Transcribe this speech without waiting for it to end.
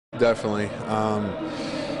Definitely.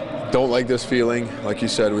 Don't like this feeling. Like you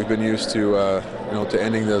said, we've been used to to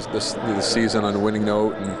ending the season on a winning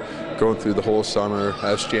note and going through the whole summer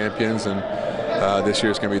as champions. And this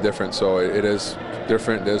year is going to be different. So it is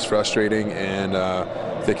different. It is frustrating, and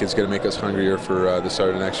I think it's going to make us hungrier for the start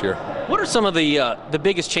of next year. What are some of the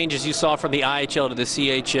biggest changes you saw from the IHL to the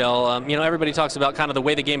CHL? Everybody talks about kind of the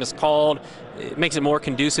way the game is called. It makes it more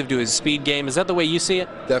conducive to his speed game. Is that the way you see it?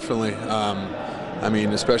 Definitely. I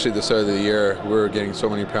mean, especially at the start of the year, we're getting so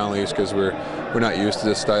many penalties because we're not used to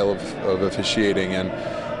this style of officiating, and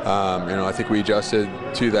I think we adjusted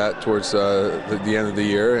to that towards the end of the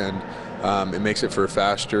year, and it makes it for a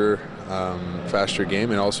faster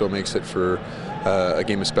game, and also makes it for a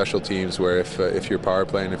game of special teams where if your power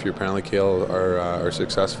play and if your penalty kill are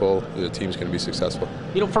successful, the team's going to be successful.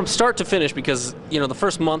 From start to finish, because the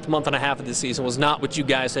first month and a half of the season was not what you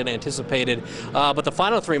guys had anticipated, but the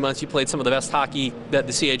final 3 months you played some of the best hockey that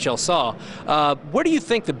the CHL saw. Where do you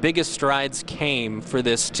think the biggest strides came for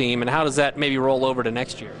this team, and how does that maybe roll over to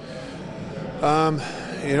next year?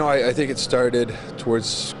 I think it started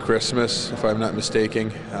towards Christmas, if I'm not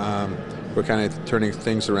mistaken. We're kind of turning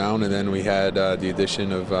things around, and then we had the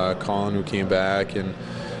addition of Colin, who came back, and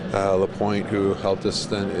LaPointe, who helped us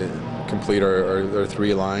then complete our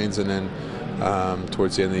three lines, and then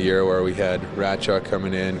towards the end of the year where we had Ratchuk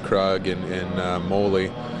coming in, Krug, and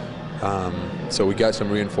Moley. So we got some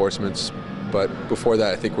reinforcements, but before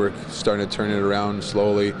that I think we're starting to turn it around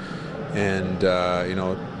slowly, and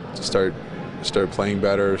to start playing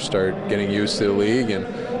better, start getting used to the league, and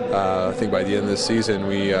I think by the end of this season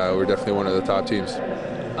we're definitely one of the top teams.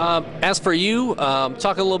 As for you,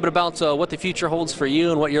 talk a little bit about what the future holds for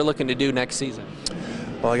you and what you're looking to do next season.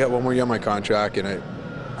 Well, I got one more year on my contract, and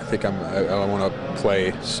I think I want to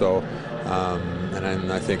play. So,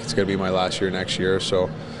 and I think it's going to be my last year next year. So,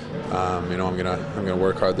 I'm gonna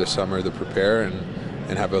work hard this summer to prepare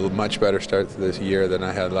and have a much better start to this year than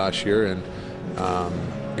I had last year, and I'm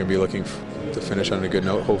going to be looking to finish on a good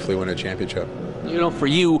note, hopefully win a championship. For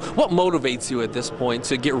you, what motivates you at this point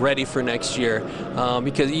to get ready for next year?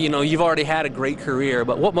 Because you've already had a great career,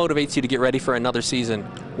 but what motivates you to get ready for another season?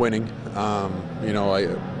 Winning.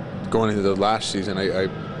 Going into the last season, I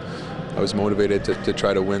was motivated to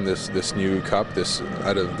try to win this new cup,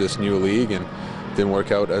 out of this new league, and didn't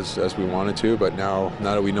work out as we wanted to. But now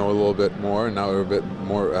that we know a little bit more, and now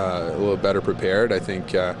we're a little better prepared, I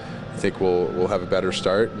think we'll have a better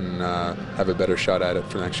start and have a better shot at it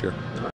for next year.